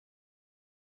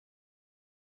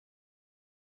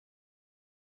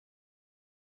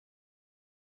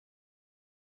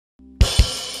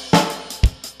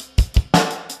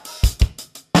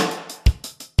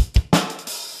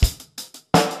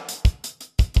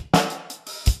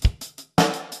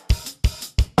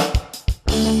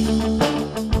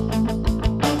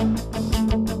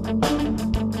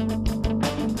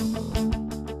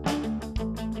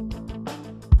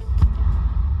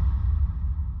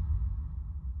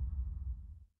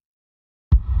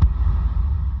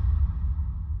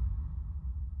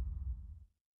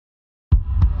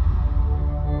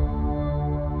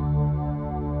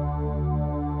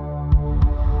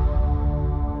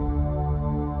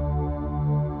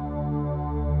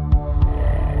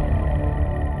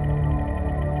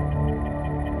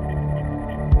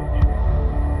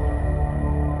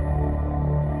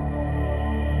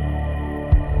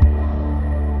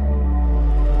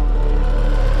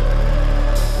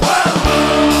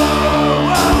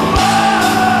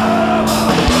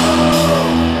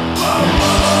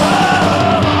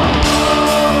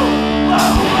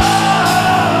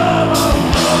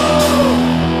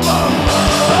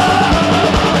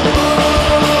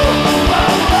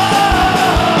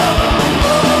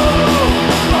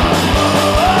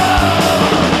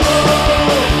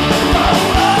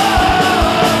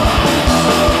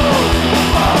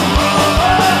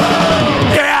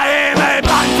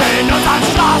an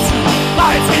Straßen,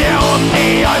 als wir um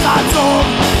die Häuser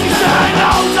zogen. Sie sind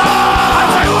lauter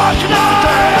als ein Urknall,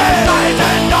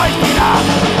 schalten euch wieder,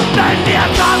 denn wir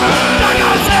kamen, dann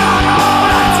als Ärger,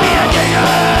 und als wir gingen,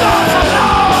 das war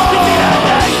blau, wie viele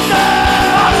Nächte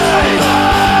am Felsen,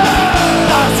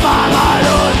 das war mal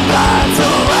unser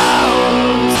Zuhause.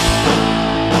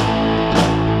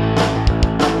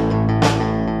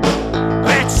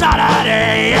 It's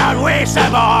Saturday and we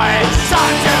said boys,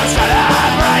 time to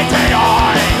celebrate the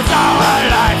joy. It's our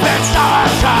life, it's our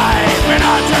shine. We're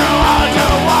not too old to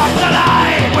walk the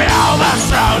line. We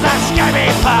overthrow the scabby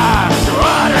farms,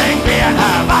 ordering beer and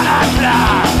Havana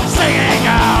Club, singing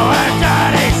our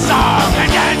dirty song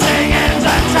and dancing in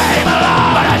the table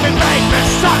on. But I can make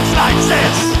mistakes like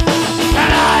this,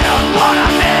 and I don't wanna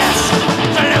miss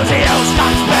the Lucy House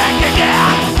comes back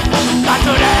again. But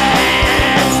today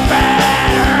it's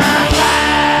better than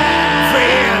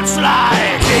feels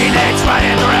like teenage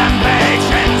running rampage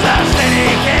in the city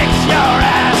kicks your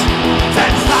ass.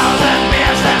 10,000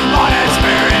 beers and one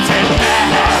experience in bed.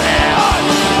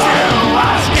 Two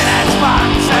skinheads,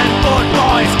 punks and boot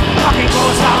boys, fucking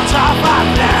cool sounds of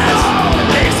madness.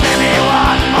 Please give me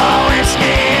one more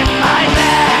whiskey in my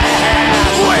glass.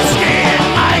 Whiskey in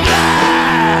my glass.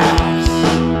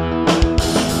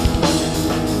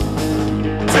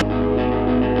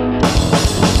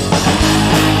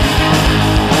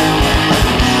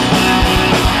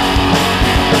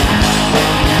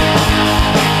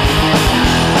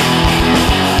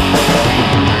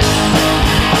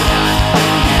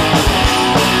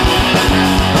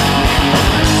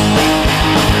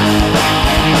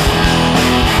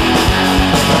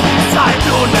 Seit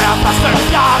nunmehr fast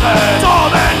 5 Jahre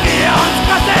toben wir uns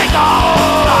kräftig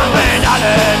auf, trampeln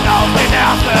allen auf die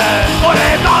Nerven und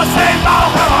leben aus dem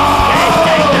Bauch heraus. Ich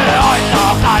denke heute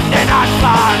noch an den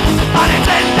Anfang, an den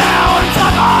Sender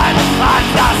unserer Bahn, an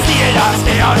das Ziel, das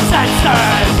wir uns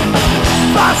setzen,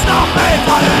 fast noch mit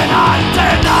allen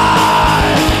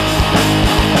Antennen,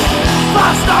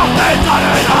 fast noch mit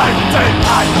allen Antennen.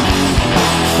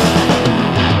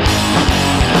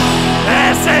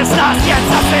 Es ist das jetzt,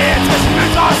 das wir